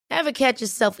Ever catch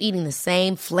yourself eating the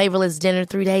same flavorless dinner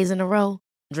 3 days in a row?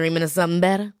 Dreaming of something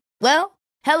better? Well,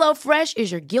 HelloFresh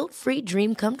is your guilt-free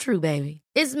dream come true, baby.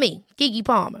 It's me, Keke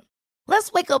Palmer.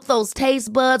 Let's wake up those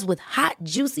taste buds with hot,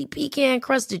 juicy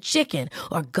pecan-crusted chicken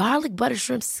or garlic butter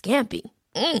shrimp scampi.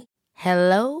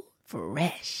 Hello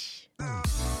Fresh.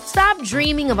 Stop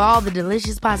dreaming of all the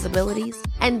delicious possibilities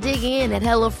and dig in at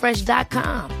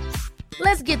HelloFresh.com.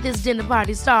 Let's get this dinner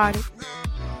party started.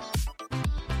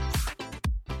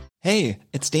 Hey,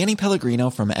 it's Danny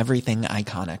Pellegrino from Everything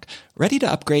Iconic. Ready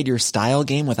to upgrade your style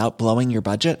game without blowing your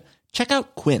budget? Check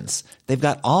out Quince. They've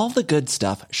got all the good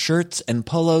stuff, shirts and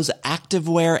polos,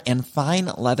 activewear, and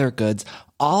fine leather goods,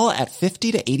 all at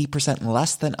 50 to 80%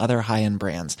 less than other high-end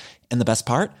brands. And the best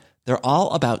part? They're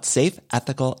all about safe,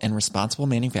 ethical, and responsible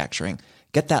manufacturing.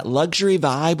 Get that luxury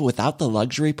vibe without the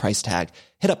luxury price tag.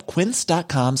 Hit up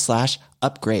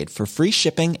quince.com/upgrade for free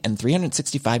shipping and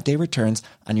 365-day returns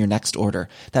on your next order.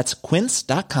 That's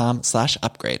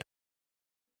quince.com/upgrade.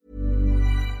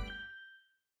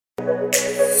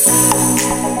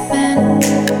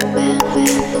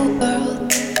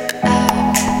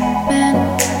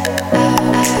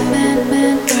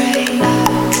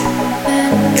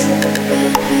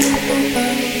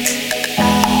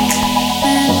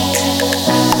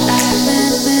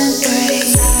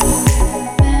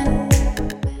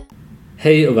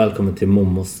 Hej och välkommen till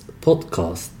Mommos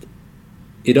podcast.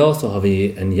 Idag så har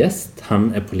vi en gäst.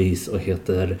 Han är polis och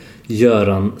heter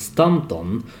Göran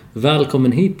Stanton.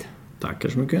 Välkommen hit. Tackar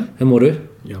så mycket. Hur mår du?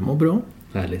 Jag mår bra.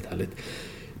 Härligt.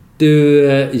 Du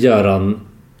Göran,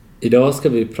 idag ska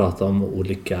vi prata om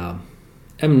olika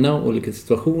ämnen och olika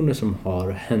situationer som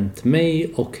har hänt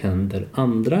mig och händer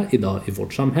andra idag i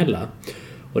vårt samhälle.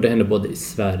 Och det händer både i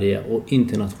Sverige och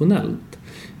internationellt.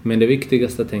 Men det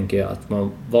viktigaste tänker jag att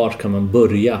var kan man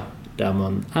börja där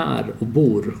man är och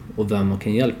bor och vem man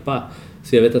kan hjälpa.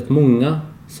 Så jag vet att många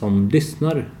som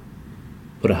lyssnar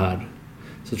på det här,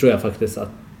 så tror jag faktiskt att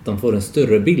de får en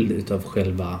större bild utav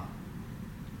själva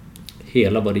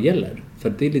hela vad det gäller.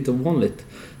 För det är lite ovanligt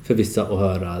för vissa att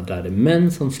höra där det är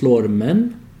män som slår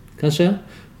män kanske.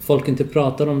 Folk inte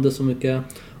pratar om det så mycket.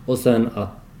 Och sen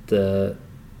att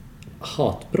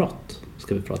hatbrott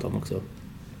ska vi prata om också.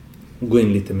 Gå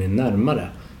in lite mer närmare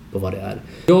på vad det är.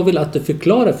 Jag vill att du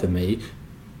förklarar för mig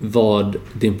vad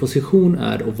din position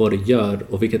är och vad du gör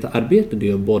och vilket arbete du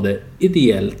gör både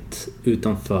ideellt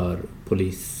utanför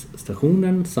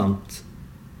polisstationen samt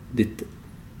ditt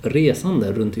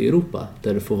resande runt i Europa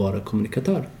där du får vara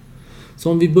kommunikatör.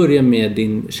 Så om vi börjar med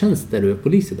din tjänst där du är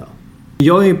polis idag.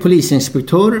 Jag är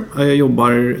polisinspektör och jag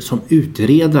jobbar som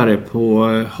utredare på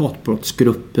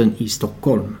hatbrottsgruppen i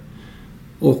Stockholm.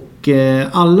 Och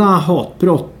alla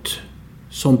hatbrott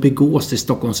som begås i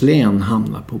Stockholms län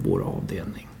hamnar på vår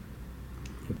avdelning.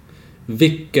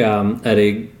 Vilka, är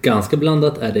det ganska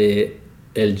blandat? Är det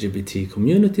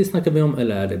LGBT-community snackar vi om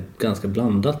eller är det ganska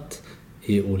blandat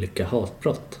i olika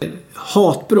hatbrott?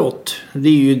 Hatbrott, det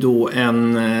är ju då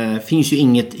finns ju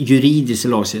inget juridiskt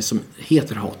lagstiftning som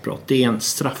heter hatbrott. Det är en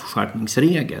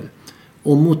straffskärpningsregel.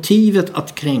 Och motivet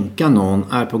att kränka någon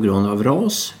är på grund av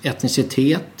ras,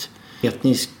 etnicitet,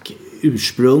 etnisk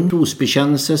ursprung,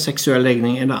 trosbekännelse, sexuell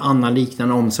läggning eller annan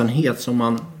liknande omständighet som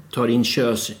man tar in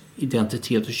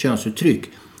könsidentitet och könsuttryck.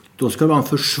 Då ska det vara en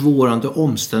försvårande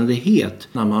omständighet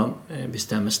när man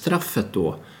bestämmer straffet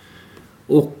då.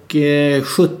 Och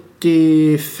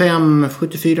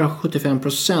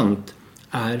 74-75%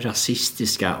 är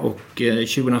rasistiska och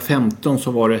 2015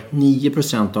 så var det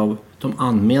 9% av de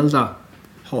anmälda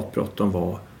hatbrotten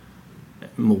var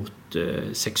mot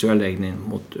sexuell läggning,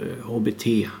 mot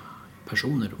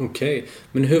HBT-personer. Okej,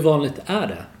 men hur vanligt är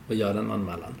det att göra en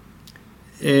anmälan?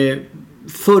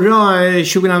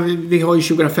 Vi har ju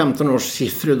 2015 års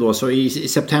siffror då, så i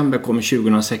september kommer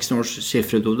 2016 års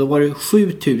siffror då var det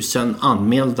 7000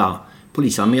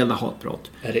 polisanmälda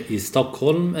hatbrott. Är det i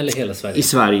Stockholm eller hela Sverige? I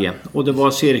Sverige, och det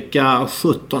var cirka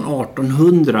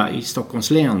 1700-1800 i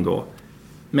Stockholms län då.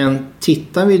 Men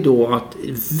tittar vi då att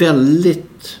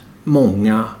väldigt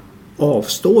många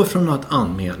avstår från att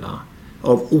anmäla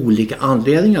av olika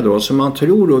anledningar då, så man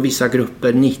tror då vissa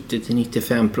grupper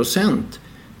 90-95%.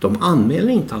 De anmäler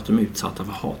inte att de är utsatta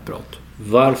för hatbrott.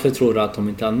 Varför tror du att de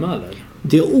inte anmäler?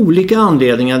 Det är olika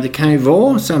anledningar. Det kan ju vara,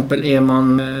 till exempel är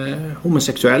man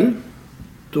homosexuell.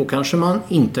 Då kanske man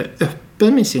inte är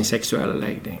öppen med sin sexuella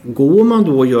läggning. Går man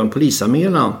då och gör en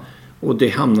polisanmälan och det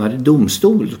hamnar i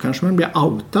domstol, då kanske man blir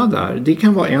outad där. Det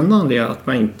kan vara en anledning att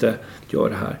man inte gör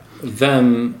det här.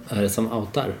 Vem är det som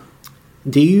outar?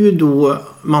 Det är ju då,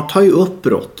 man tar ju upp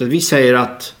brottet. Vi säger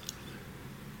att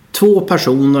 2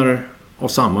 personer av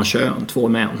samma kön, 2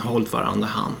 män, har hållit varandra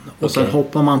hand. Och sen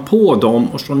hoppar man på dem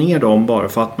och slår ner dem bara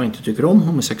för att man inte tycker om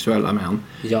homosexuella män.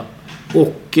 Ja.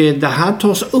 Och det här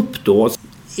tas upp då.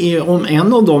 Om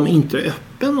en av dem inte är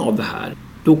öppen av det här,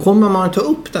 då kommer man ta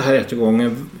upp det här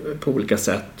rättegången på olika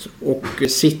sätt. Och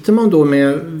sitter man då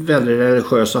med väldigt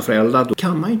religiösa föräldrar, då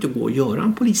kan man inte gå och göra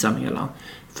en polisanmälan.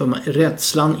 För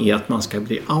rädslan är att man ska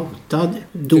bli outad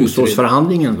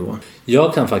domstolsförhandlingen då.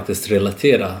 Jag kan faktiskt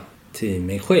relatera till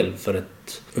mig själv för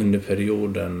att under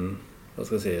perioden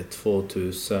 2007,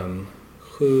 2008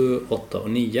 och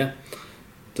 2009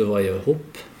 då var jag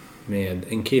ihop med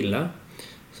en kille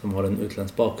som har en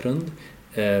utländsk bakgrund.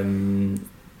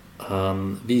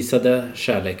 Han visade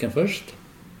kärleken först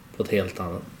på ett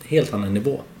helt annan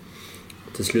nivå.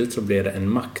 Till slut så blev det en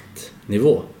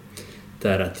maktnivå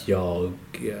där att jag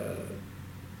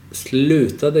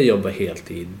slutade jobba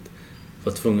heltid,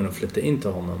 var tvungen att flytta in till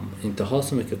honom, inte ha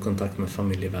så mycket kontakt med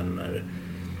familjevänner,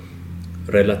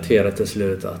 relaterade till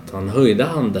slut att han höjde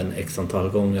handen x antal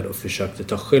gånger och försökte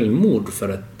ta självmord för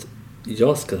att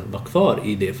jag ska vara kvar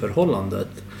i det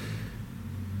förhållandet.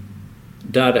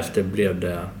 Därefter blev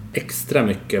det extra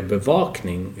mycket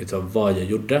bevakning utav vad jag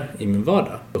gjorde i min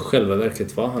vardag. Och själva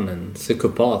verket var han en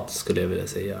psykopat, skulle jag vilja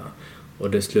säga.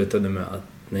 Och det slutade med att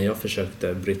när jag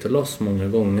försökte bryta loss många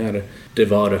gånger, det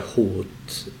var det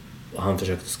hot och han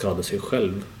försökte skada sig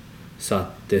själv så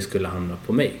att det skulle hamna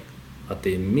på mig. Att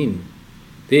det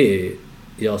är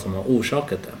jag som har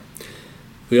orsakat det.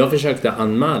 Och jag försökte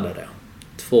anmäla det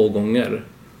 2 gånger.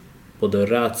 Både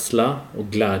rädsla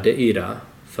och glädje i det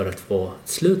för att få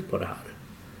slut på det här.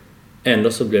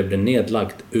 Ändå så blev det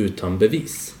nedlagt utan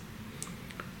bevis.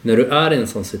 När du är i en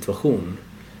sån situation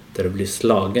där du blir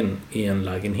slagen i en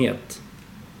lägenhet,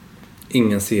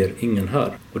 ingen ser, ingen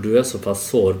hör, och du är så pass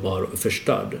sårbar och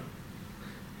förstörd,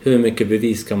 hur mycket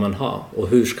bevis ska man ha och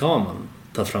hur ska man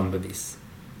ta fram bevis?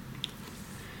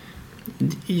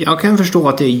 Jag kan förstå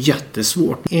att det är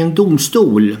jättesvårt. I en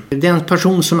domstol, den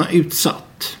person som är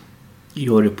utsatt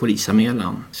gör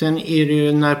polisanmälan. Sen är det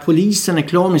ju när polisen är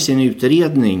klar med sin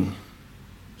utredning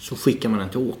så skickar man den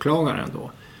till åklagaren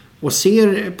då. Och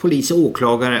ser polis och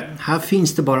åklagare, här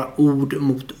finns det bara ord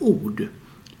mot ord.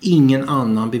 Ingen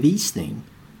annan bevisning.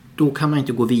 Då kan man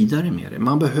inte gå vidare med det.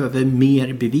 Man behöver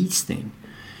mer bevisning.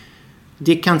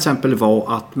 Det kan till exempel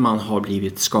vara att man har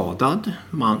blivit skadad.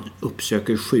 Man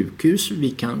uppsöker sjukhus. Vi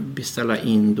kan beställa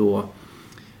in då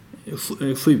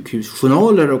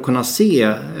sjukhusjournaler och kunna se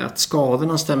att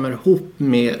skadorna stämmer ihop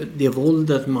med det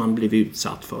våldet man blev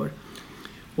utsatt för.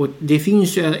 Och det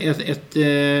finns ju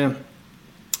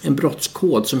en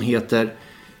brottskod som heter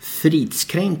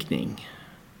fridskränkning.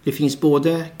 Det finns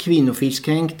både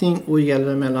kvinnofridskränkning och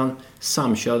gäller mellan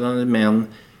samkönade män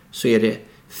så är det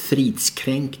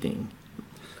fridskränkning.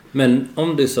 Men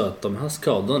om det är så att de här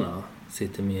skadorna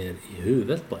sitter mer i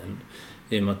huvudet på en,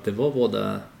 i och med att det var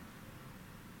både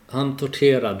han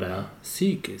torterade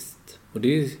psykiskt och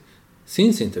det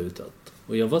syns inte utåt.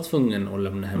 Och jag var tvungen att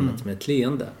lämna hemmet med ett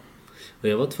leende. Och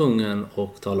jag var tvungen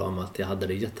att tala om att jag hade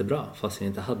det jättebra fast jag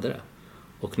inte hade det.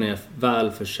 Och när jag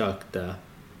väl försökte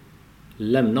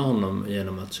lämna honom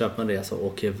genom att köpa en resa och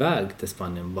åka iväg till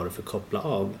Spanien bara för att koppla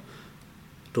av,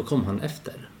 då kom han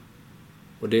efter.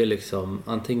 Och det är liksom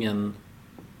antingen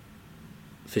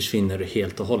försvinner du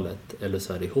helt och hållet eller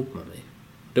så är det ihop med mig.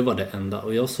 Det var det enda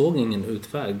och jag såg ingen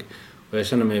utväg. Och jag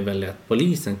kände mig väldigt att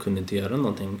polisen kunde inte göra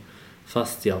någonting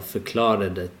fast jag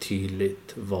förklarade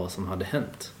tydligt vad som hade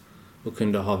hänt. Och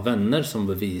kunde ha vänner som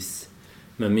bevis.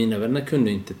 Men mina vänner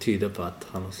kunde inte tyda på att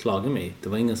han har slagit mig. Det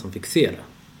var ingen som fick se det.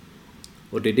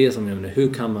 Och det är det som jag menar,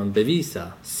 hur kan man bevisa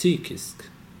psykiskt?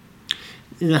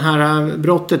 I det här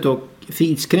brottet och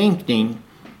fridskränkning,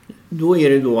 då är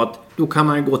det då att då kan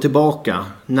man gå tillbaka.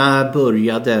 När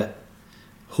började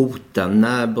hoten?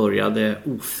 När började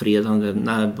ofredande?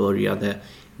 När började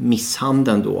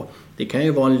misshandeln då? Det kan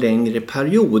ju vara en längre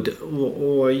period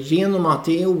och genom att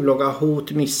det är olaga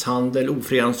hot, misshandel,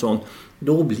 ofredande och sånt,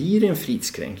 då blir det en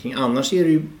fridskränkning. Annars är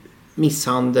det ju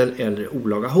misshandel eller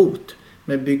olaga hot.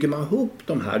 Men bygger man ihop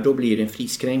de här, då blir det en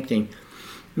fridskränkning.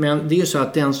 Men det är så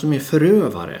att den som är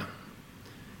förövare,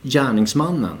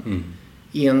 gärningsmannen,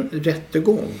 i en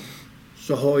rättegång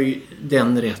så har ju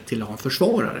den rätt till att ha en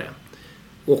försvarare.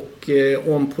 Och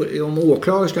om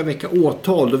åklagare ska väcka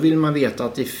åtal, då vill man veta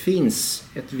att det finns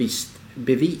ett visst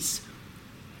bevis.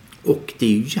 Och det är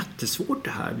ju jättesvårt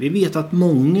det här. Vi vet att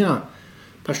många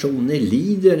personer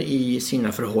lider i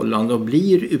sina förhållanden och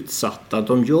blir utsatta.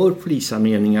 De gör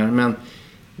polisanmälningar, men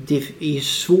det är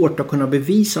svårt att kunna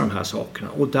bevisa de här sakerna.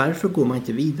 Och därför går man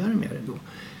inte vidare med det då.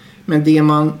 Men det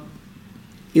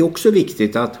är också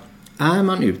viktigt att är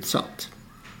man utsatt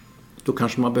då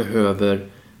kanske man behöver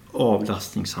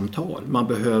avlastningssamtal. Man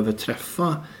behöver träffa,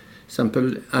 till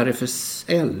exempel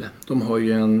RFSL, de har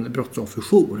ju en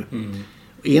brottsofferjour.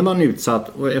 Är man utsatt,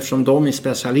 och eftersom de är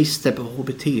specialister på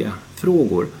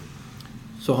HBT-frågor,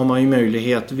 så har man ju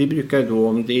möjlighet, vi brukar då,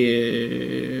 om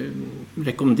det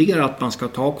rekommendera att man ska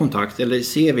ta kontakt, eller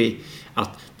ser vi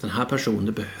att den här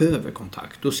personen behöver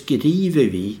kontakt, då skriver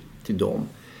vi till dem.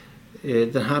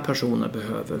 Den här personen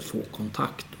behöver få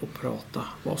kontakt och prata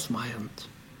vad som har hänt.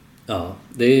 Ja,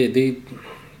 det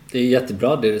är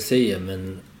jättebra det du säger,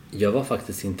 men jag var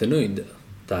faktiskt inte nöjd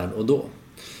där och då.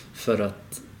 För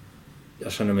att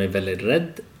jag kände mig väldigt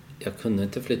rädd. Jag kunde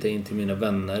inte flytta in till mina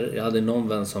vänner. Jag hade någon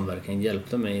vän som verkligen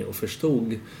hjälpte mig och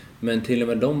förstod. Men till och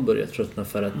med de började tröttna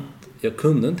för att jag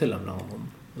kunde inte lämna honom.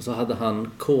 Och så hade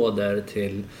han koder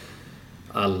till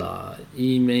alla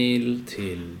e-mail,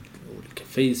 till olika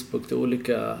Facebook, till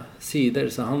olika sidor.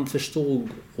 Så han förstod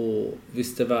och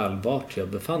visste väl vart jag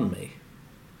befann mig.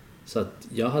 Så att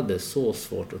jag hade så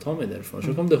svårt att ta mig därifrån.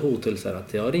 Så kom det hotelser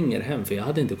att jag ringer hem, för jag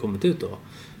hade inte kommit ut då.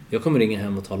 Jag kommer ringa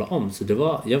hem och tala om. Så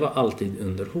jag var alltid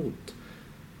under hot.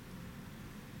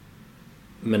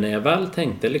 Men när jag väl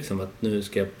tänkte liksom att nu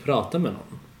ska jag prata med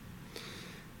någon.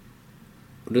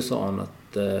 Och då sa han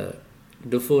att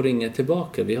du får ringa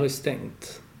tillbaka, vi har ju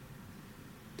stängt.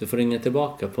 Du får ringa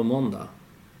tillbaka på måndag.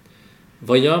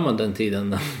 Vad gör man den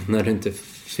tiden när det inte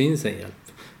finns en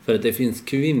hjälp? För att det finns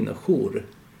kvinnojour.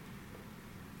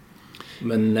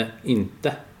 Men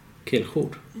inte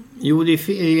killjour. Jo,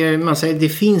 man säger det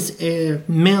finns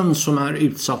män som är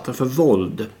utsatta för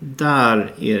våld.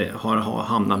 Där har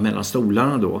hamnat mellan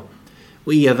stolarna då.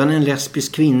 Och även en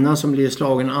lesbisk kvinna som blir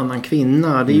slagen en annan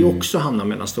kvinna, det är ju också hamnat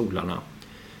mellan stolarna.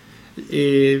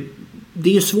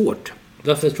 Det är svårt.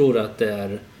 Varför tror du att det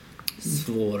är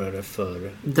svårare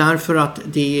för... Därför att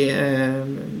det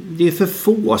är för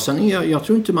få. Sen jag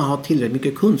tror inte man har tillräckligt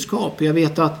mycket kunskap. Jag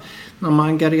vet att när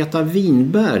Margareta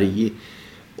Winberg,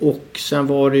 och sen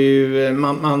var det ju,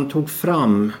 man tog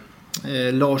fram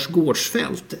Lars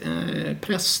Gårdsfeldt,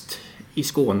 präst i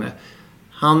Skåne.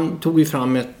 Han tog ju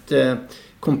fram ett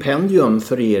kompendium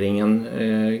för regeringen,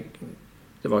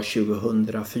 det var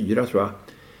 2004 tror jag.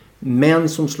 Män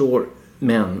som slår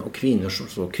män och kvinnor som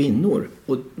slår kvinnor.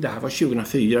 Och det här var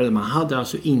 2004, där man hade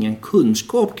alltså ingen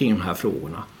kunskap kring de här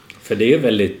frågorna. För det är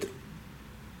väldigt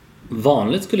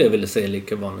vanligt, skulle jag vilja säga,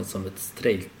 lika vanligt som ett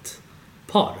straight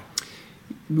par.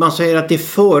 Man säger att det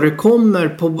förekommer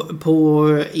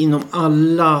på inom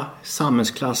alla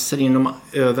samhällsklasser,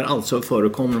 överallt så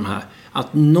förekommer de här.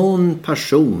 Att någon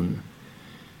person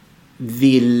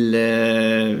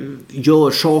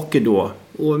gör saker då.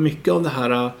 Och mycket av det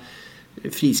här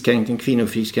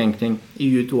kvinnofridskränkning är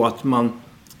ju då att man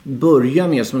börjar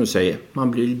med, som du säger,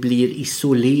 man blir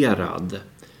isolerad.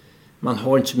 Man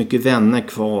har inte så mycket vänner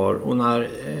kvar, och när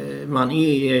man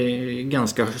är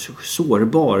ganska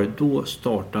sårbar, då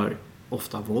startar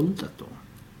ofta våldet då.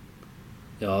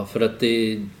 Ja, för att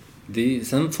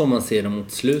sen får man se det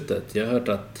mot slutet. Jag har hört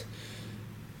att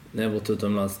när jag var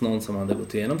utomlands, någon som hade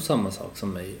gått igenom samma sak som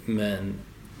mig, men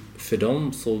för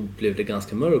dem så blev det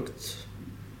ganska mörkt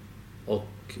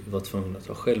och var tvungen att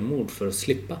ta självmord för att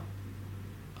slippa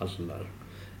allt det där.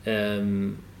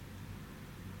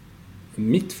 I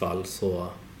mitt fall så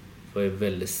var jag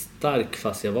väldigt stark,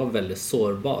 fast jag var väldigt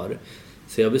sårbar.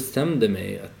 Så jag bestämde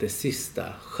mig att det sista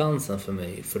chansen för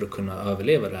mig för att kunna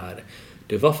överleva det här,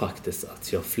 det var faktiskt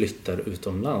att jag flyttar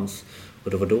utomlands.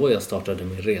 Och det var då jag startade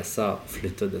min resa och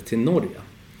flyttade till Norge.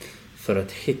 För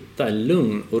att hitta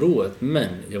lugn och ro. Men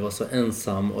jag var så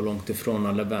ensam och långt ifrån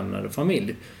alla vänner och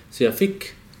familj. Så jag fick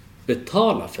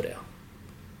betala för det.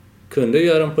 Kunde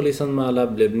göra en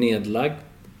polisanmälan, blev nedlagd.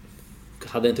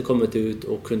 Hade inte kommit ut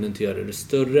och kunde inte göra det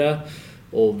större.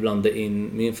 Och blanda in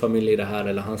min familj i det här,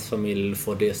 eller hans familj,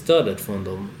 få det stödet från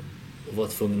dem. Och var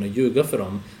tvungen att ljuga för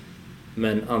dem.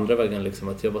 Men andra vägen liksom,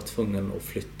 att jag var tvungen att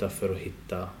flytta för att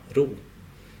hitta ro.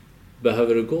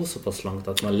 Behöver det gå så pass långt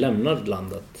att man lämnar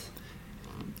landet?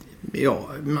 Ja,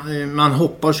 man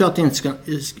hoppas ju att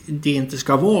det inte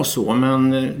ska vara så.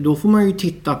 Men då får man ju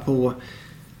titta på...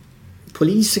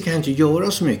 Poliser kan inte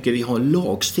göra så mycket. Vi har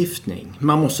lagstiftning.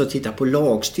 Man måste titta på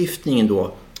lagstiftningen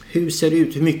då. Hur ser det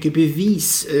ut? Hur mycket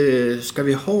bevis ska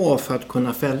vi ha för att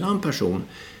kunna fälla en person?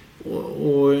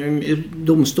 Och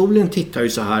domstolen tittar ju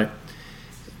så här.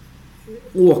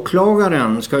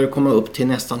 Åklagaren ska ju komma upp till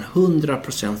nästan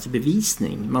 100%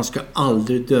 bevisning. Man ska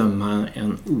aldrig döma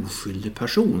en oskyldig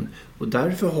person. Och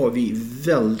därför har vi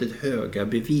väldigt höga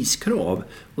beviskrav.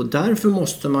 Och därför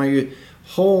måste man ju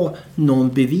ha någon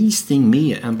bevisning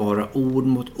med än bara ord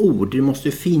mot ord. Det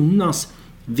måste finnas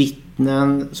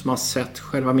vittnen som har sett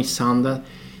själva misshandeln.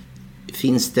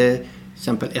 finns det till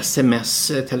exempel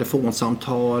sms,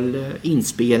 telefonsamtal,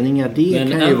 inspelningar. Det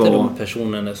men kan ju vara... de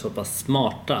personerna så pass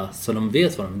smarta så de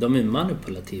vet vad de är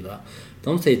manipulativa.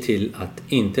 De säger till att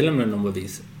inte lämna någon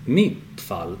bevis. Mitt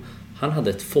fall, han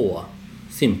hade 2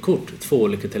 simkort, 2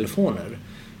 olika telefoner.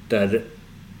 Där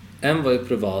en var ju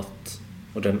privat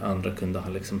och den andra kunde ha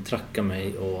liksom trackat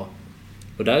mig.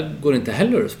 Och där går det inte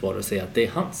heller att spåra och säga att det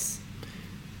är hans.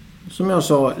 Som jag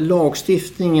sa,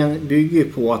 lagstiftningen bygger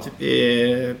på att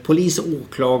polis och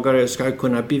åklagare ska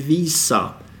kunna bevisa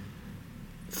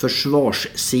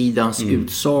försvarssidans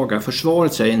utsaga.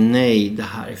 Försvaret säger nej, det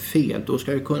här är fel. Då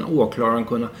ska åklagaren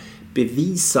kunna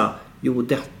bevisa, jo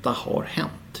detta har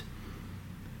hänt.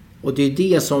 Och det är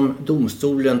det som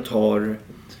domstolen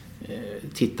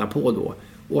tittar på då.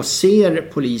 Och ser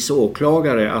polis och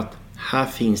åklagare att här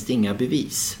finns det inga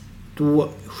bevis, då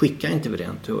skickar inte vi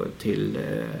den till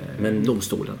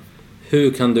domstolen.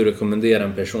 Hur kan du rekommendera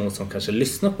en person som kanske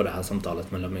lyssnar på det här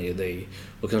samtalet mellan mig och dig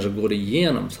och kanske går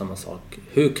igenom samma sak?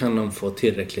 Hur kan de få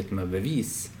tillräckligt med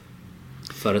bevis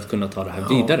för att kunna ta det här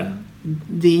vidare?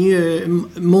 Det är ju,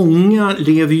 många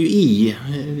lever ju i,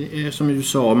 som du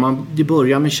sa, det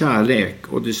börjar med kärlek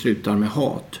och det slutar med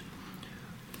hat.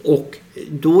 Och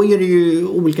då är det ju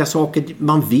olika saker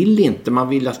man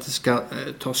vill att det ska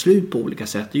ta slut på olika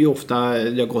sätt. Det är ju ofta,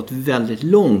 det har gått väldigt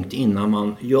långt innan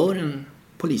man gör en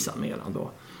polisanmälan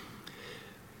då.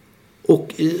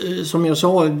 Och som jag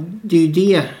sa, det är ju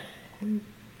det,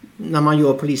 när man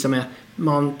gör polisanmälan,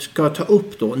 man ska ta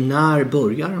upp då, när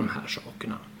börjar de här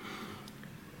sakerna?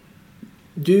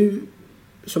 Du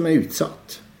som är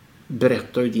utsatt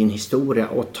berättar ju din historia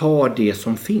och tar det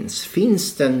som finns.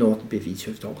 Finns det något bevis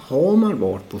överhuvudtaget? Har man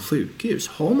varit på sjukhus?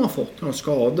 Har man fått några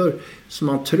skador som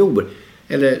man tror,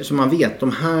 eller som man vet,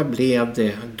 de här blev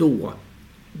det då?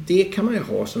 Det kan man ju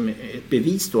ha som ett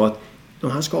bevis då att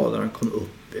de här skadorna kom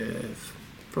upp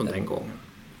från den gången.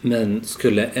 Men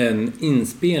skulle en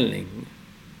inspelning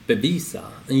bevisa,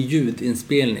 en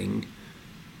ljudinspelning,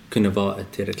 kunna vara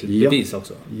ett tillräckligt bevis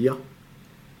också? Ja.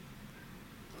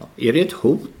 Är det ett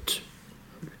hot?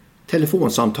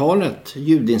 Telefonsamtalet,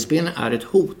 ljudinspelningen är ett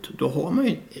hot. Då har man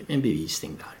ju en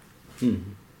bevisning där. Mm.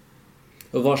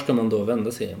 Och var ska man då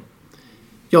vända sig?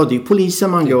 Ja, det är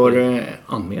polisen man gör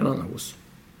anmälan hos.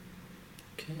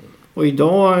 Okay. Och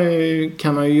idag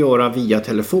kan man ju göra via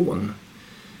telefon.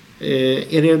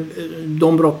 Är det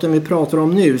de brotten vi pratar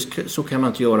om nu, så kan man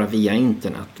inte göra via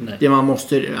internet. Det man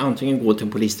måste antingen gå till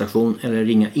en polisstation eller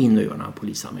ringa in och göra en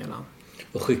polisanmälan.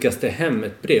 Och skickas det hem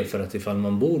ett brev för att ifall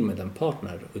man bor med en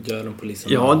partner och gör en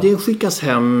polisanmälan? Ja, det skickas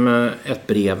hem ett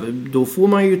brev. Då får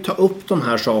man ju ta upp de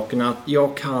här sakerna att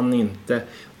jag kan inte.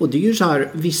 Och det är ju så här,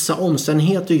 vissa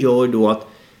omständigheter gör då att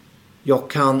jag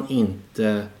kan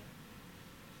inte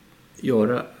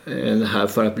göra det här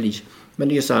för att bli. Men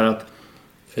det är så här att.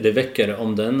 För det väcker,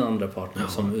 om den andra partner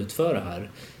som utför det här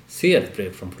ser ett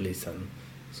brev från polisen,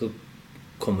 så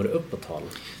kommer det upp på tal.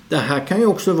 Det här kan ju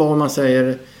också vara, om man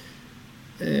säger,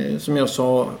 som jag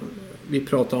sa, vi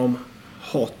pratade om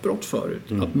hatbrott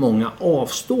förut. Att många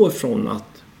avstår från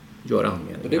att göra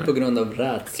anmälningar. Och det är på grund av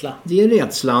rädsla? Det är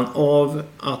rädslan av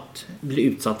att bli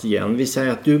utsatt igen. Vi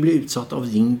säger att du blir utsatt av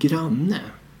din granne.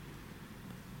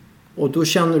 Och då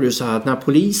känner du så här att när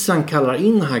polisen kallar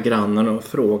in den här grannen och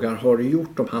frågar, har du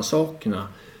gjort de här sakerna?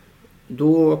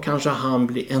 Då kanske han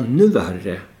blir ännu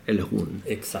värre, eller hon.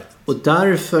 Exakt. Och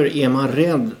därför är man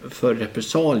rädd för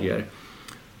repressalier.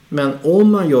 Men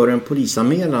om man gör en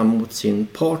polisanmälan mot sin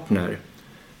partner,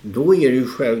 då är det ju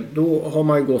själv, då har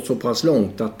man ju gått så pass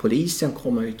långt att polisen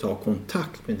kommer ju ta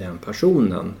kontakt med den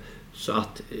personen. Så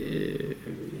att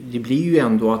det blir ju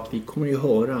ändå att vi kommer ju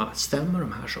höra, stämmer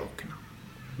de här sakerna.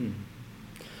 Mm.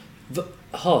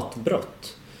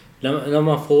 Hatbrott. När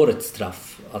man får ett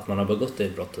straff att man har begått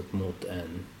det brottet mot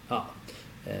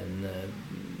en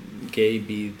gay,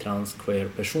 bi, trans, queer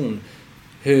person.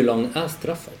 Hur lång är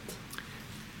straffet?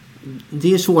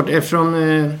 Det är svårt eftersom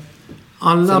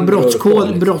alla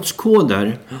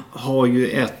brottskoder har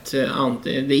ju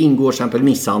det ingår till exempel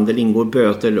misshandel, ingår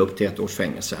böter upp till 1 års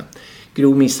fängelse.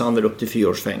 Grov misshandel upp till 4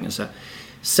 års fängelse.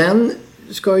 Sen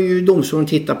ska ju domstolen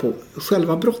titta på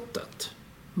själva brottet.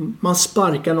 Man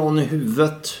sparkar någon i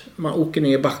huvudet, man åker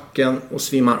ner i backen och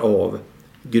svimmar av.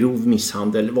 Grov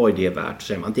misshandel, vad är det värt?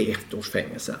 Säger man, det är 1 års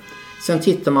fängelse. Sen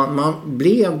tittar man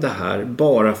blev det här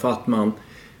bara för att man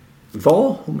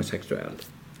var homosexuell?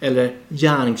 Eller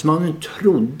gärningsmannen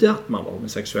trodde att man var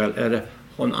homosexuell? Eller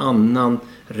har en annan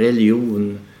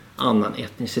religion, annan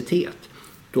etnicitet?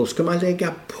 Då ska man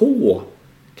lägga på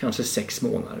kanske 6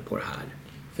 månader på det här.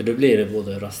 För då blir det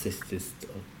både rasistiskt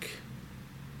och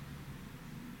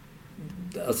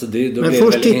Alltså men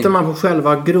först tittar man på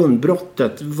själva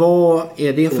grundbrottet. Vad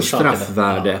är det för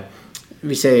straffvärde?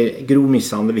 Vi säger grov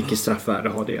misshandel, vilket straffvärde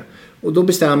har det? Och då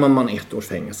bestämmer man 1 års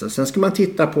fängelse. Sen ska man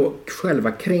titta på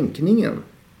själva kränkningen.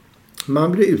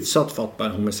 Man blir utsatt för att vara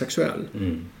homosexuell.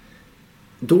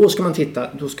 Då ska man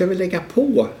titta, då ska vi lägga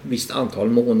på visst antal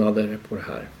månader på det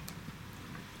här.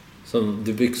 Som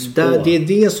det byggs på. Det är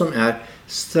det som är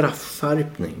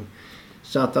straffskärpning.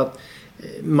 Så att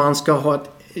man ska ha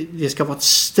det ska vara ett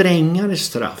strängare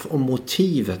straff om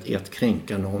motivet är att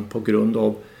kränka någon på grund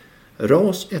av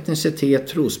ras, etnicitet,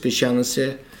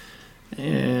 trosbekännelse,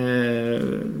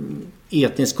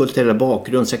 etnisk kulturell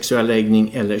bakgrund, sexuell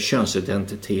läggning eller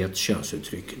könsidentitet,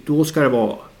 könsuttryck. Då ska det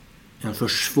vara en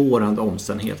försvårande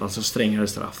omständighet, alltså strängare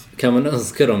straff. Kan man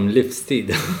önska dem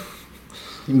livstid?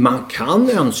 Man kan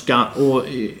önska, och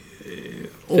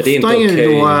ofta det är inte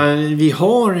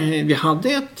då, vi hade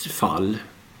ett fall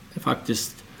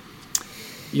faktiskt.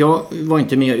 Jag var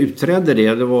inte med och utredde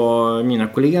det. Det var mina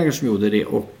kollegor som gjorde det,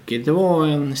 och det var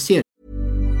en serie.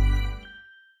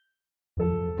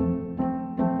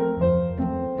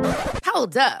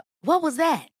 Hold up. What was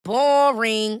that?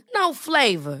 Boring. No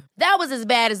flavor. That was as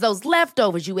bad as those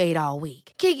leftovers you ate all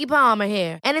week. Keke Palmer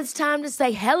here, and it's time to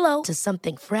say hello to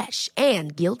something fresh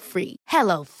and guilt-free.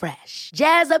 Hello Fresh.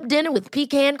 Jazz up dinner with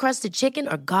pecan-crusted chicken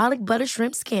or garlic butter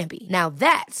shrimp scampi. Now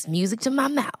that's music to my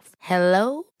mouth.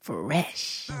 Hello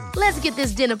Fresh. Let's get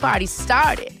this dinner party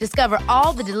started. Discover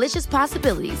all the delicious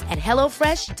possibilities at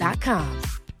hellofresh.com.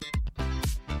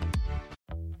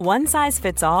 One size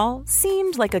fits all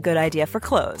seemed like a good idea for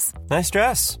clothes. Nice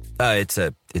dress. It's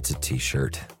a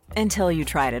t-shirt. Until you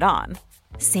tried it on.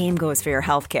 Same goes for your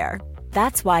healthcare.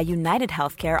 That's why United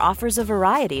Healthcare offers a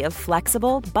variety of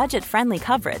flexible, budget-friendly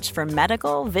coverage for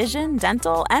medical, vision,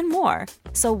 dental, and more.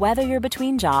 So whether you're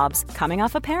between jobs, coming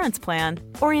off a parent's plan,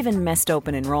 or even missed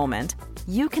open enrollment,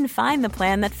 you can find the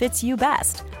plan that fits you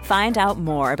best. Find out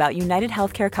more about United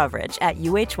Healthcare coverage at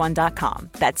uh1.com.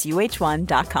 That's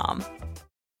uh1.com.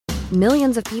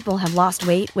 Millions of people have lost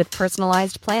weight with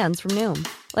personalized plans from Noom.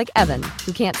 Like Evan,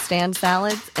 who can't stand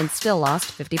salads and still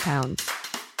lost 50 pounds.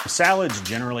 Salads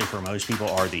generally for most people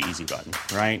are the easy button,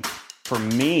 right? For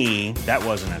me, that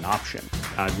wasn't an option.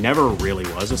 I never really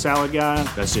was a salad guy.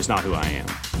 That's just not who I am.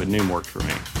 But Noom worked for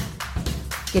me.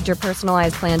 Get your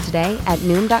personalized plan today at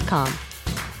Noom.com.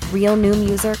 Real Noom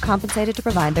user compensated to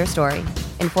provide their story.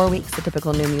 In 4 weeks, the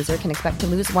typical Noom user can expect to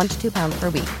lose 1 to 2 pounds per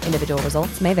week. Individual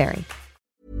results may vary.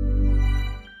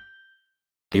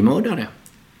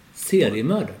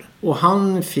 Seriemördare? Och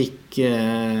han fick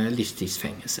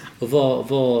livstidsfängelse. Och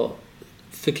vad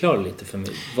förklara lite för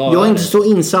mig. Jag är inte så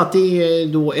insatt i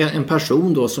då en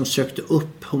person då som sökte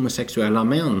upp homosexuella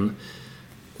män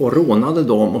och rånade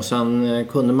dem, och sen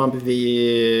kunde man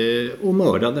och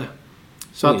mördade.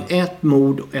 Så att ett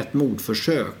mord och ett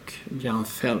mordförsök blev han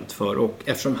fälld för, och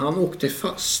eftersom han åkte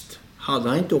fast, hade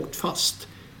han inte åkt fast,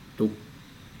 då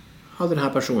hade den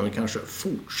här personen kanske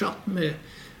fortsatt med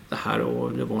det här,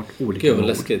 och det var olika. Gud vad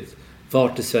läskigt.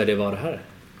 Vart i Sverige var det här?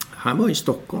 Han var i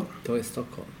Stockholm. Det var i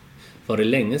Stockholm. Var det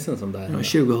länge sedan som det här? Ja,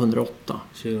 2008.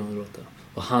 2008.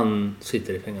 Och han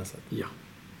sitter i fängelset? Ja.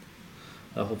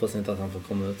 Jag hoppas inte att han får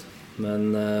komma ut.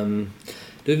 Men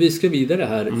du, vi ska vidare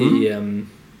här i...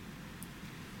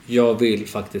 jag vill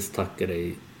faktiskt tacka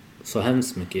dig så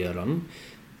hemskt mycket, Göran.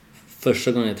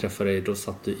 Första gången jag träffade dig, då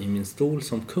satt du i min stol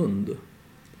som kund.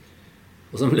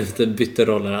 Och så blev det bytte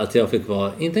roller, att jag fick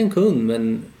vara, inte en kund,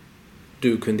 men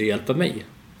du kunde hjälpa mig.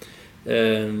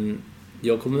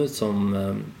 Jag kom ut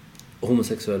som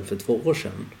homosexuell för 2 år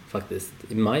sedan, faktiskt.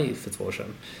 I maj för 2 år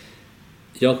sedan.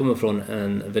 Jag kommer från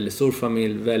en väldigt stor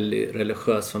familj, väldigt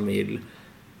religiös familj.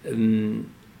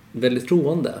 Väldigt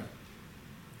troende.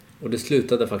 Och det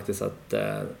slutade faktiskt att...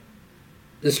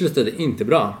 det slutade inte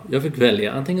bra. Jag fick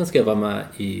välja, antingen ska jag vara med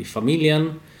i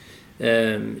familjen,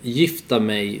 gifta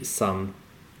mig samt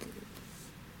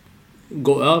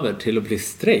gå över till att bli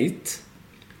straight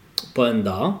på en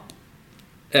dag,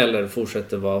 eller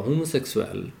fortsätta vara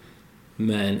homosexuell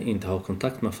men inte ha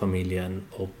kontakt med familjen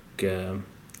och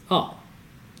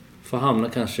få hamna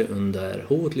kanske under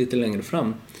hot lite längre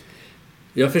fram.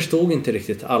 Jag förstod inte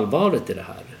riktigt allvaret i det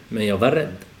här, men jag var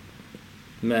rädd.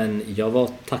 Men jag var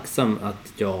tacksam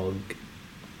att jag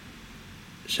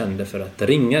kände för att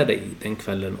ringa dig den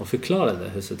kvällen och förklarade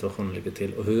hur situationen ligger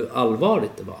till och hur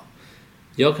allvarligt det var.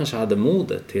 Jag kanske hade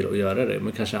modet till att göra det,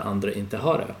 men kanske andra inte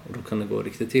har det, och då kan det gå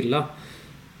riktigt illa.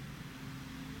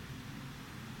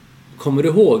 Kommer du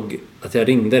ihåg att jag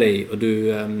ringde dig och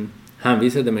du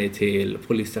hänvisade mig till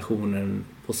polisstationen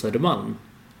på Södermalm,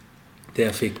 där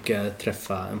jag fick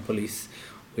träffa en polis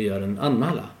och göra en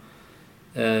anmälan?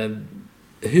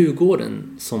 Hur går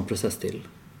en sån process till?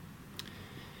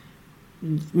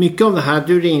 Mycket av det här,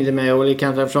 du ringde mig och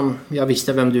kanske eftersom jag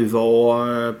visste vem du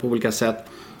var på olika sätt.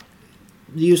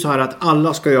 Det är ju så här att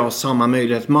alla ska ju ha samma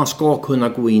möjlighet. Man ska kunna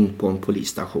gå in på en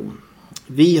polisstation.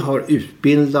 Vi har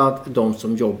utbildat de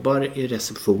som jobbar i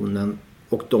receptionen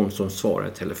och de som svarar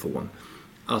i telefon.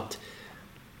 Att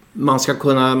man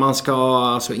ska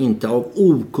alltså inte av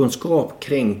okunskap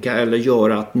kränka eller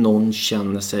göra att någon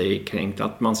känner sig kränkt.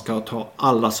 Att man ska ta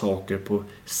alla saker på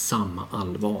samma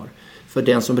allvar. För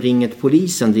den som ringer till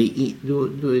polisen,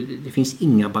 det finns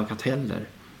inga bagateller.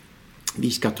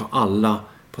 Vi ska ta alla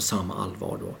på samma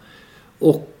allvar då.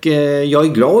 Och jag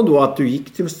är glad då att du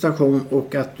gick till station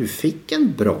och att du fick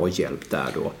en bra hjälp där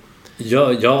då.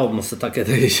 Jag måste tacka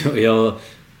dig.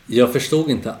 Jag förstod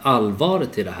inte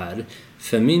allvaret i det här.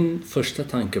 För min första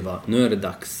tanke var, nu är det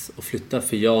dags att flytta.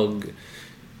 För jag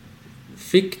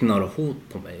fick några hot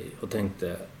på mig och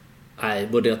tänkte, nej,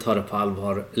 borde jag ta det på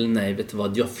allvar? Eller nej, vet du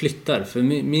vad, jag flyttar. För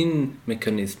min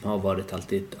mekanism har varit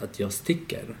alltid att jag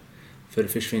sticker. För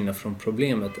att försvinna från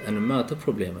problemet än att möta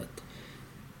problemet.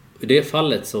 I det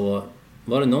fallet så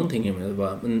var det någonting i mig.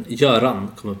 Men Göran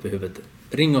kom upp i huvudet.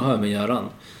 Ring och hör med Göran.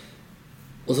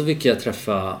 Och så fick jag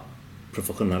träffa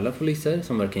professionella poliser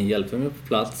som verkligen hjälpte mig på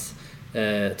plats.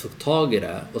 Tog tag i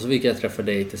det. Och så fick jag träffa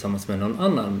dig tillsammans med någon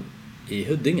annan i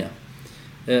Huddinge.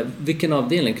 Vilken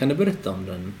avdelning? Kan du berätta om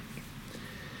den?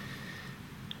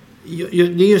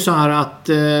 Det är ju så här att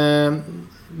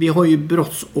vi har ju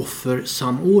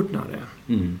brottsoffersamordnare.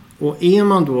 Mm. Och är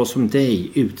man då som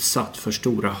dig utsatt för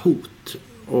stora hot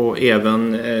och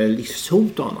även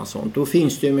livshot och annat sånt, då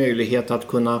finns det ju möjlighet att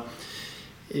kunna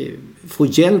få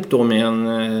hjälp då med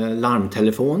en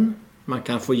larmtelefon. Man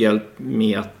kan få hjälp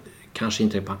med att kanske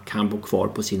inte kan bo kvar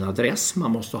på sin adress.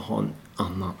 Man måste ha en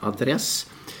annan adress.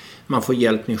 Man får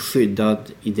hjälp med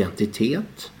skyddad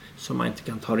identitet så man inte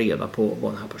kan ta reda på var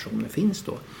den här personen finns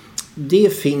då.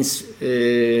 Det finns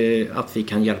att vi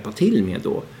kan hjälpa till med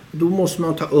då. Då måste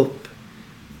man ta upp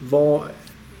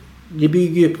det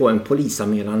bygger ju på en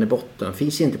polisanmälan i botten.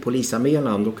 Finns inte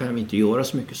polisanmälan, då kan vi inte göra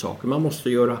så mycket saker. Man måste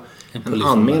göra en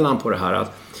anmälan på det här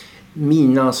att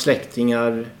mina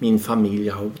släktingar, min familj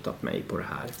har hotat mig på det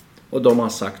här. Och de har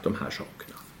sagt de här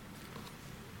sakerna.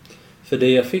 För det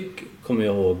jag fick, kommer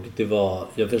jag ihåg, det var,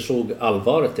 jag förstod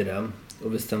allvaret i det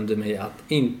och bestämde mig att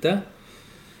inte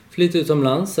flytta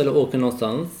utomlands eller åka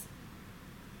någonstans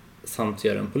samt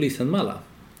göra en polisanmälan.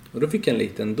 Och då fick jag en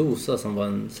liten dosa som var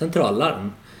en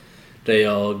centrallarm där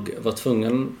jag var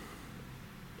tvungen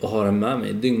att ha den med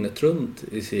mig dygnet runt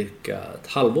i cirka ett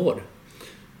halvår.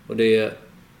 Och det är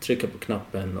trycka på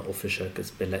knappen och försöka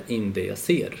spela in det jag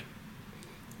ser.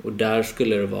 Och där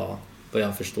skulle det vara, vad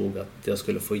jag förstod, att jag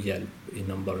skulle få hjälp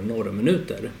inom bara några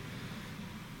minuter.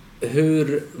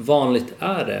 Hur vanligt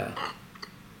är det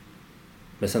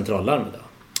med centrallarm idag?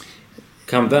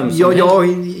 Kan vem som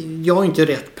jag är inte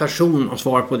rätt person att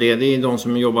svara på det. Det är de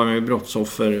som jobbar med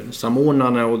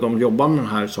brottsoffersamordnarna och de jobbar med de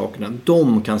här sakerna.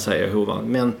 De kan säga hur.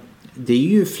 Men det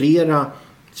är ju flera,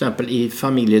 till exempel i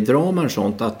familjedramer och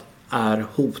sånt, att är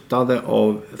hotade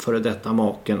av före detta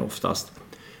maken oftast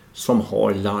som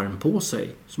har larm på sig.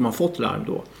 Som har fått larm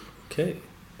då. Okej.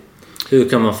 Hur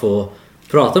kan man få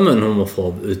prata med en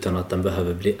homofob utan att den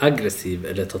behöver bli aggressiv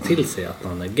eller ta till sig att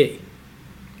man är gay?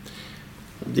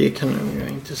 Det kan jag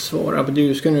inte svara på.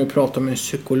 Du ska nu prata med en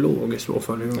psykolog i så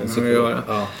fall. Hur man ska göra.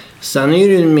 Ja. Sen är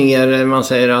det mer, man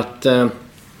säger att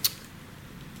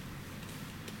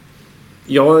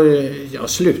jag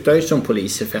slutade ju som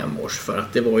polis i 5 år för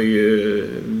att det var ju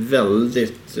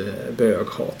väldigt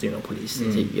böghat inom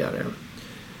polisen tidigare.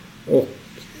 Och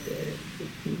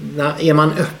är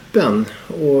man öppen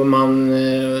och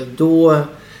då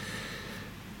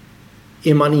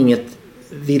är man inget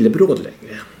villebråd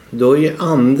längre. Då är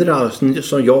andra,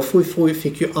 som jag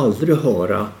fick ju aldrig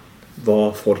höra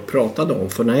vad folk pratade om.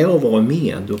 För när jag var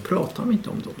med, då pratade de inte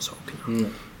om de sakerna. Mm.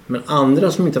 Men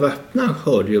andra som inte var öppna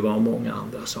hörde ju vad många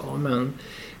andra sa. Men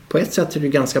på ett sätt är det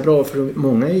ganska bra, för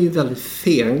många är ju väldigt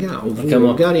fega och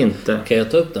vågar inte. Kan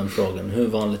jag ta upp den frågan? Hur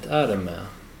vanligt är det med?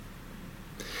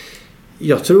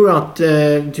 Jag tror att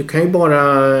du kan ju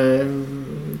bara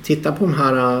titta på de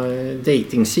här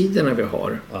datingsidorna vi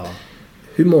har. Ja.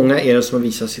 Hur många är det som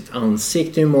visar sitt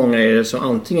ansikte? Hur många är det som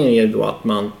antingen är det då att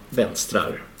man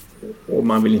vänstrar och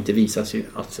man vill inte visa sig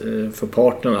för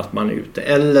partnern att man är ute,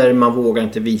 eller man vågar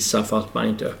inte visa för att man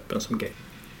inte är öppen som gay.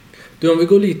 Du, om vi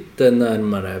går lite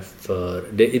närmare för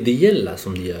det ideella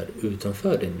som du gör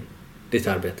utanför ditt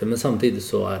arbete, men samtidigt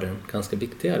så är det en ganska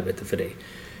viktig arbete för dig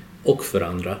och för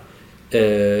andra,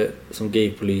 som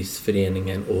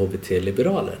Gaypolisföreningen och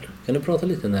HBT-liberaler. Kan du prata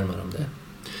lite närmare om det?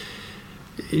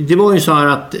 Det var ju så här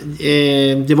att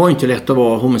det var inte lätt att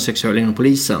vara homosexuell inom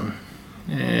polisen.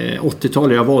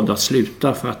 80-talet jag valde att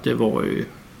sluta för att det var ju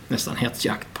nästan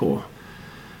hetsjakt på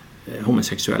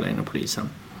homosexuella inom polisen.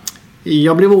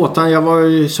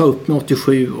 Jag sa upp med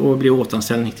 87 och blev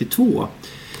återanställd 92.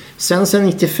 Sen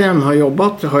 95 har jag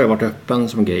varit öppen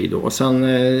som gay då. Sen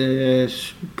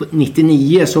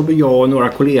 99 så jag och några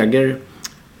kollegor,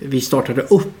 vi startade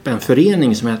upp en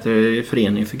förening som heter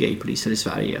Föreningen för gaypoliser i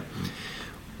Sverige.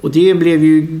 Och det blev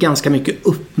ju ganska mycket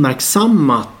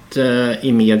uppmärksammat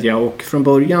i media, och från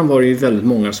början var det ju väldigt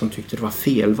många som tyckte det var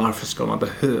fel. Varför ska man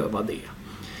behöva det?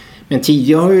 Men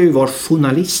tidigare har ju varit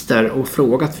journalister och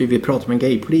frågat, vi vill prata med en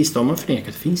gaypolis. Då har man förnekat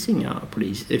att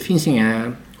det finns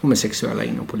inga homosexuella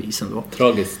inom polisen då.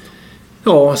 Tragiskt.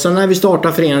 Ja, sen när vi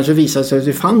startade föreningen så visade det sig att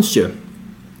det fanns ju.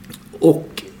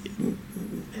 Och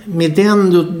med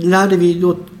den då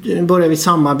började vi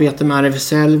samarbeta med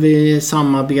RFSL. Vi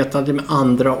samarbetade med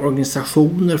andra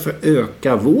organisationer för att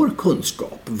öka vår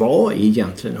kunskap. Vad är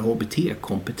egentligen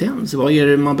HBT-kompetens? Vad är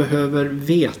det man behöver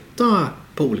veta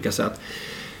på olika sätt?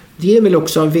 Det är väl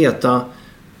också att veta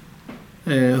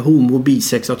homo-,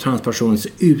 bisex- och transpersoners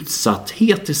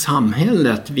utsatthet i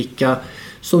samhället. Vilka,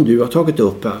 som du har tagit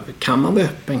upp, kan man vara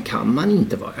öppen, kan man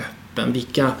inte vara öppen?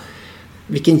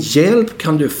 Vilken hjälp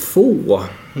kan du få?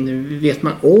 Nu vet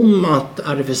man om att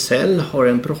RFSL har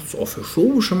en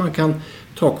brottsofferjour som man kan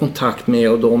ta kontakt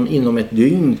med, och de inom ett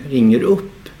dygn ringer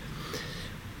upp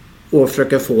och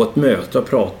försöker få ett möte och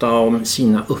prata om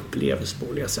sina upplevelser på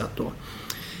olika sätt då.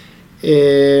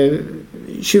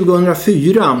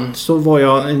 2004 så var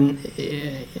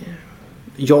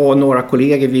jag och några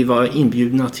kollegor, vi var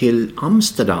inbjudna till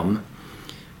Amsterdam.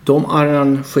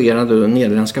 Den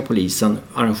nederländska polisen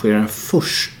arrangerade den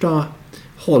första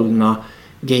hållna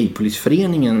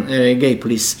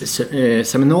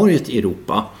gaypolisseminariet i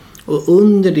Europa. Och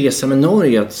under det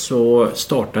seminariet så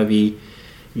startade vi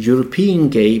European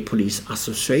Gay Police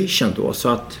Association då. Så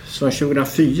att från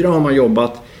 2004 har man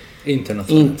jobbat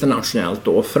internationellt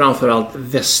då, framförallt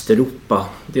Västeuropa.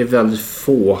 Det är väldigt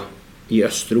få i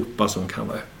Östeuropa som kan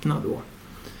vara öppna då.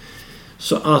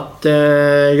 Så att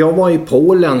jag var i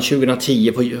Polen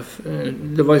 2010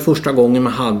 det var ju första gången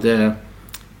man hade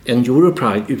en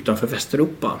Europride utanför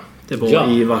Västeuropa. Det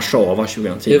var i Warszawa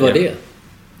 2010. Hur var det?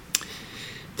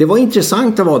 Det var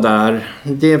intressant att vara där.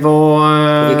 Det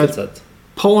var på vilket sätt?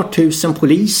 Par tusen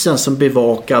poliser som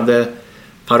bevakade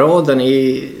paraden.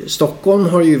 I Stockholm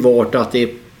har det ju varit att det är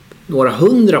några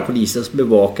hundra poliser som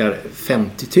bevakar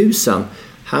 50 000.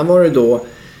 Här var det då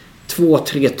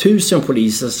 2-3 tusen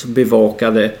poliser som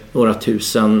bevakade några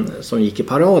tusen som gick i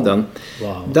paraden.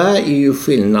 Wow. Där är ju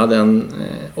skillnaden.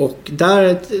 Och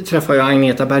där träffade jag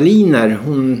Agneta Berliner,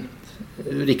 hon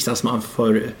riksdagsman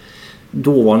för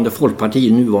dåvarande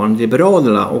Folkpartiet, nuvarande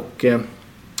Liberalerna. Och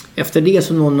efter det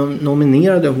så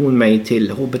nominerade hon mig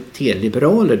till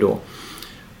HBT-liberaler då.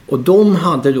 Och de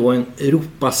hade då en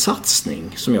Europasatsning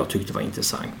som jag tyckte var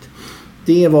intressant.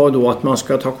 Det var då att man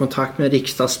ska ta kontakt med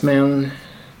riksdagsmän,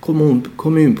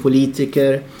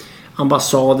 kommunpolitiker,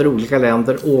 ambassader i olika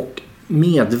länder och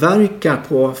medverka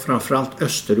på framförallt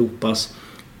Östeuropas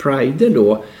Pride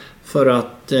då, för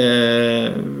att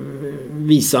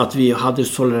visa att vi hade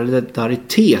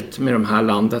solidaritet med de här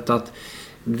landet, att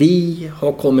vi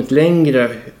har kommit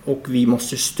längre och vi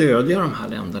måste stödja de här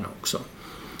länderna också.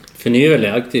 För ni är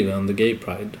väldigt aktiva under Gay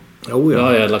Pride. Oh, ja. Det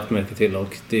har jag lagt märke till,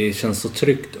 och det känns så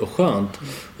tryggt och skönt.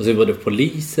 Och så är både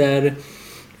poliser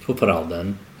på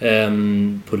paraden,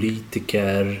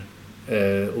 politiker,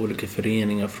 olika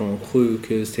föreningar från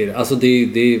sjukhus till... Alltså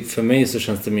för mig så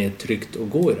känns det mer tryggt att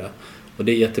gå i det. Och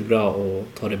det är jättebra att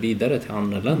ta det vidare till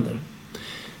andra länder.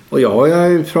 Och jag har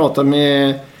ju pratat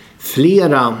med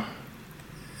flera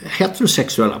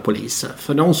heterosexuella poliser.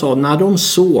 För de sa, när de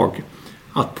såg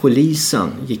att polisen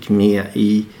gick med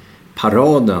i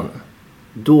paraden,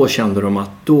 då kände de att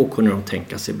då kunde de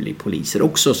tänka sig bli poliser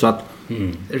också. Så att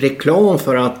reklam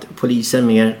för att polisen är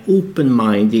mer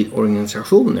open-minded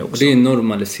organisationer också. Och det är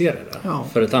normaliserade. Ja.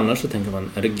 För att annars så tänker man,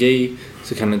 är det gay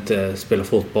så kan det inte spela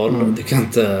fotboll. Det kan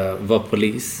inte vara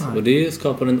polis. Nej. Och det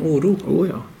skapar en oro. Oh,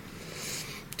 ja.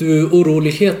 Du,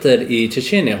 oroligheter i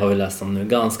Tjetjenien har vi läst om nu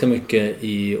ganska mycket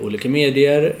i olika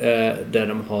medier, där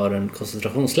de har en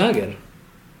koncentrationsläger.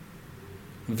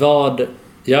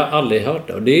 Jag har aldrig hört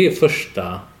det, och det är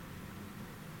första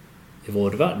i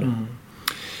vår värld.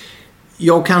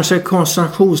 Ja, kanske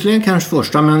koncentrationsläger kanske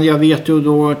första, men jag vet ju,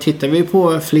 då tittar vi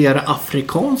på flera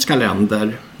afrikanska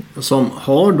länder som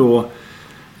har då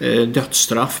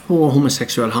dödsstraff på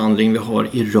homosexuell handling. Vi har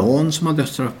Iran som har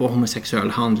dödsstraff på homosexuell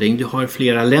handling. Du har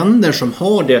flera länder som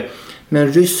har det.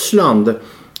 Men Ryssland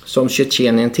som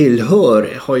Tjetjenien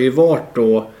tillhör har ju varit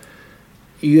då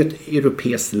i ett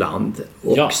europeiskt land.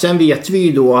 Och sen vet vi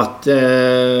ju då att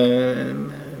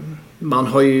man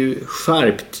har ju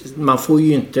skärpt, man får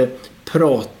ju inte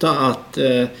prata att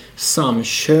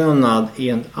samkönad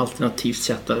är ett alternativt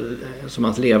sätt som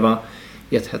att leva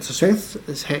i ett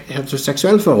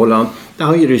heterosexuellt förhållande. Där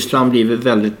har ju Ryssland blivit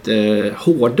väldigt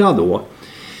hårda då.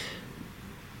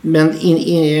 Men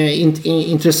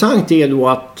intressant är då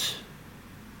att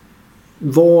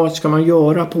vad ska man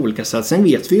göra på olika sätt? Sen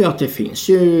vet vi ju att det finns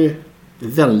ju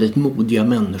väldigt modiga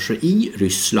människor i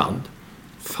Ryssland.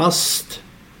 Fast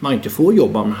man inte får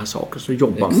jobba med de här sakerna så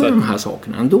jobbar man med de här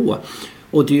sakerna ändå.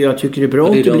 Och det jag tycker är bra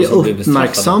att det blir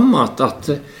uppmärksammat att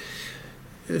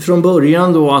från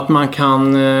början då att man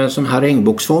kan, som här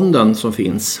regnbågsfonden som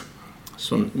finns.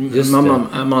 Som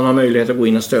man har möjlighet att gå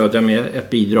in och stödja med ett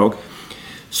bidrag.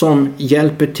 Som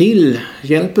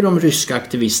hjälper de ryska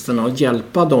aktivisterna och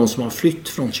hjälpa de som har flytt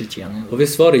från Tjetjenien. Och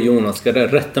visst var det Jonas Gardell,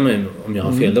 rätta mig om jag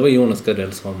har fel, det var Jonas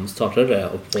Gardell som startade det.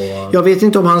 Jag vet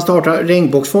inte om han startade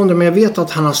Regnbågsfonden, men jag vet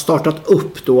att han har startat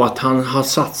upp då, att han har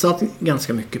satsat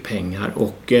ganska mycket pengar.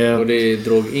 Och det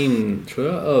drog in, tror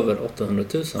jag, över 800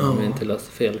 000 om jag inte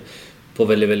läste fel, på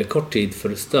väldigt, väldigt kort tid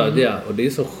för att stödja. Och det är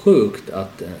så sjukt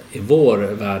att i vår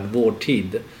värld, vår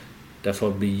tid, där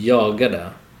folk blir jagade,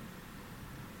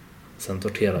 sen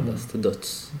torterades till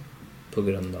döds på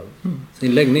grund av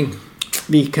sin läggning.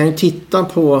 Vi kan ju titta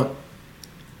på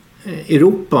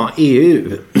Europa,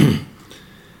 EU.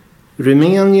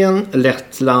 Rumänien,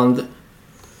 Lettland,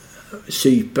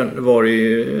 Cypern var det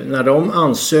ju, när de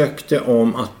ansökte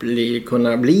om att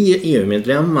kunna bli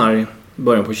EU-medlemmar i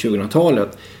början på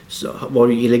 2000-talet, så var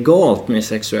det illegalt med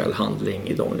sexuell handling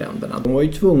i de länderna. De var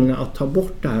ju tvungna att ta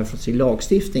bort det här från sin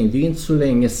lagstiftning. Det är ju inte så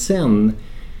länge sedan.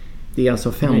 Det är alltså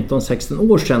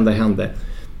 15-16 år sedan det hände.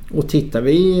 Och tittar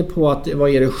vi på att vad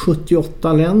är det,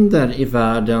 78 länder i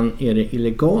världen är det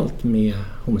illegalt med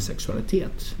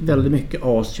homosexualitet. Väldigt mycket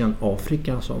Asien,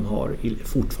 Afrika som har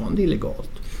fortfarande illegalt.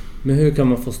 Men hur kan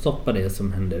man få stoppa det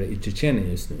som händer i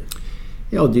Tjetjenien just nu?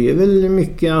 Ja, det är väl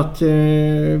mycket att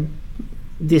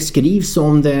det skrivs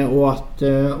om det och att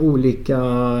olika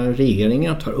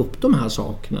regeringar tar upp de här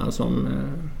sakerna, som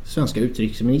svenska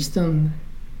utrikesministern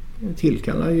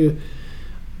tillkallar ju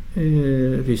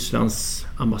Rysslands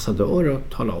ambassadör och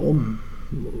talar om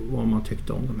vad man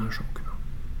tyckte om de här sakerna.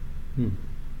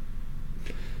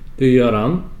 Du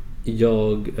Göran,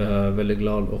 jag är väldigt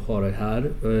glad att ha dig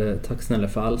här. Tack snälla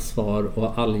för all svar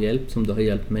och all hjälp som du har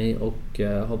hjälpt mig, och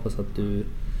hoppas att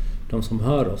de som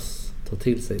hör oss tar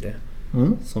till sig det,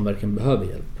 som verkligen behöver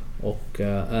hjälp. Och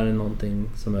är det någonting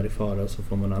som är i fara så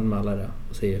får man anmäla det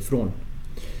och säga ifrån.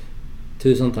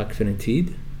 Tusen tack för din tid.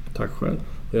 Tack själv.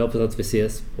 Och jag hoppas att vi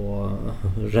ses på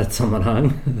rätt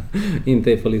sammanhang.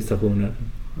 Inte i polisstationer.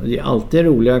 Det är alltid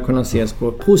roligt att kunna ses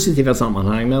på positiva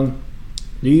sammanhang. Men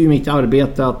det är ju mitt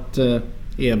arbete att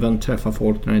även träffa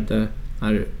folk när det inte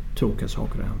är tråkiga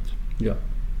saker har hänt. Ja,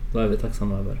 då är vi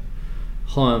tacksamma över.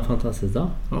 Ha en fantastisk dag.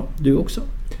 Ja, du också.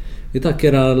 Vi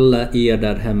tackar alla er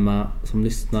där hemma som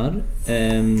lyssnar.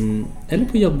 Eller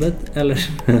på jobbet. Eller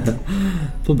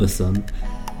på bussen.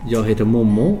 Jag heter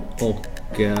Momo och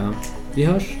vi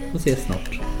hörs och ses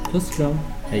snart. Puss och kram.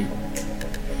 Hej.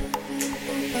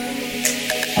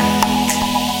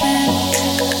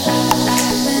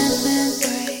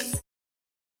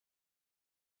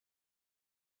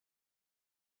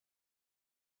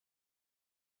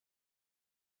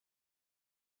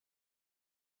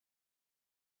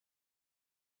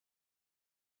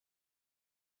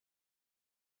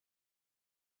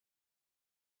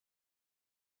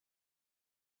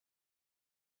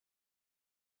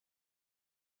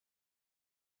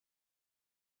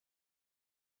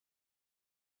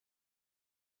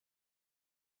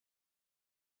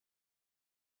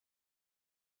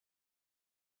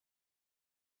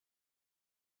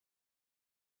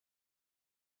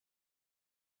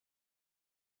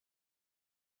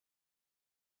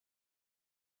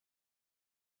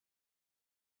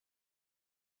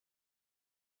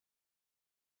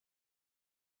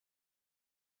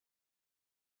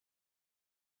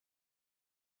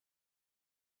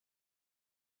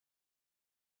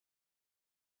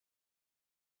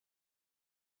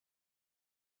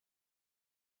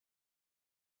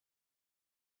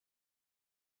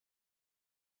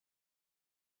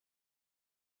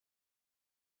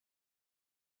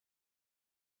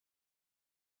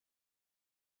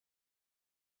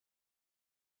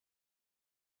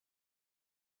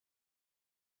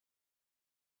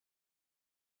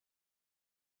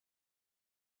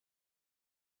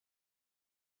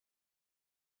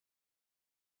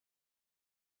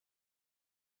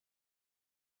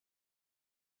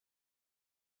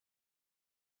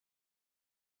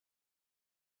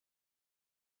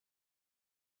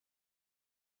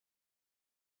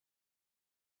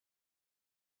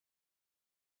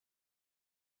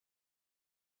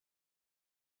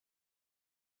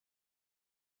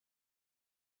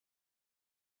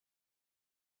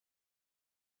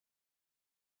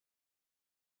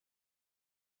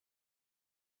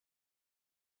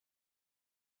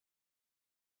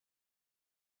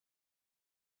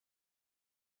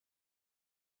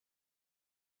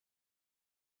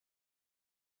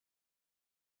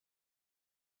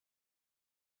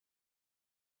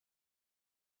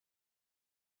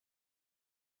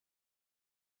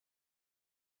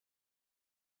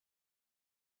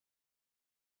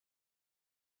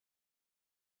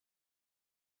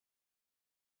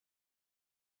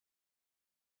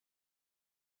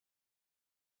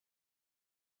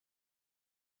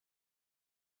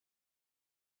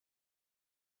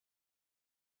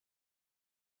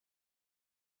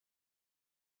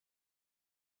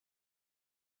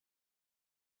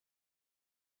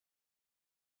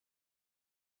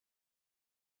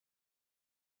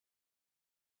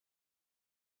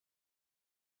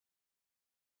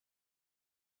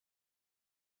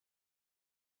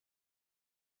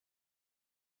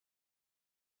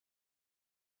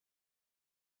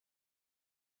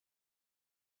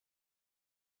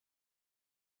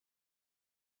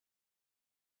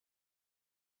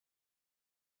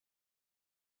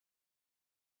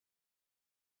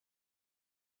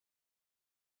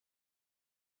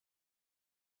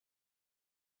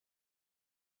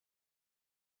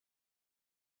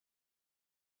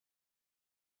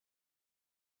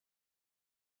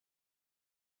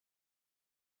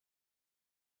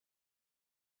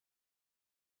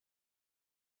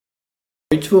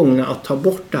 är tvungna att ta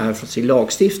bort det här från sin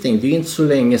lagstiftning. Det är inte så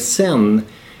länge sedan.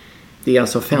 Det är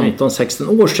alltså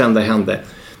 15-16 år sedan det hände.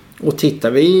 Och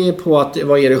tittar vi på att,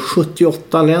 vad är det,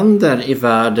 78 länder i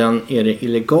världen är det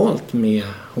illegalt med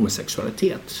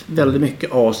homosexualitet. Väldigt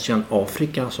mycket Asien,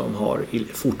 Afrika som har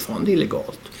fortfarande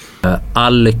illegalt.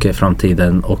 All lycka i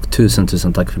framtiden och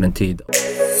tusen tack för din tid.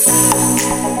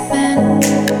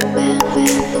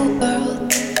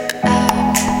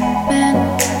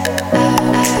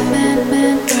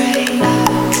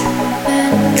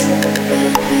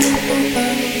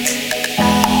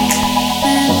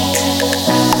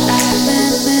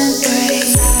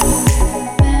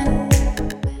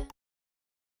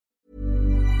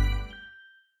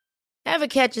 Ever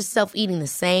catch yourself eating the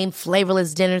same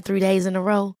flavorless dinner 3 days in a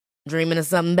row? Dreaming of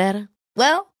something better?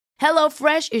 Well,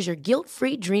 HelloFresh is your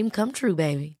guilt-free dream come true,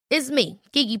 baby. It's me,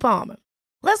 Keke Palmer.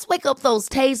 Let's wake up those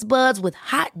taste buds with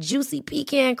hot, juicy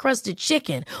pecan-crusted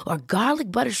chicken or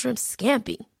garlic butter shrimp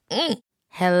scampi.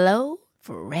 Hello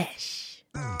Fresh.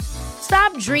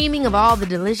 Stop dreaming of all the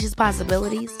delicious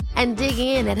possibilities and dig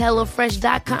in at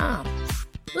HelloFresh.com.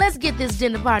 Let's get this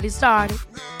dinner party started.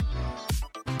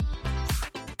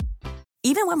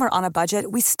 Even when we're on a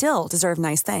budget, we still deserve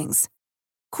nice things.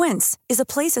 Quince is a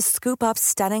place to scoop up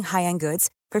stunning high-end goods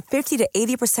for 50 to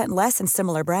 80% less than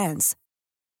similar brands.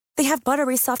 They have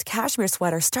buttery soft cashmere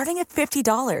sweaters starting at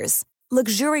 $50,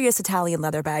 luxurious Italian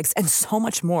leather bags, and so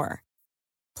much more.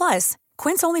 Plus,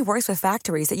 Quince only works with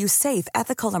factories that use safe,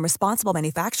 ethical, and responsible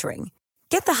manufacturing.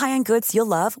 Get the high-end goods you'll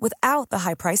love without the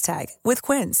high price tag with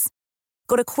Quince.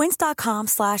 Go to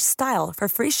quince.com/style for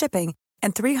free shipping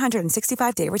and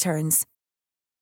 365-day returns.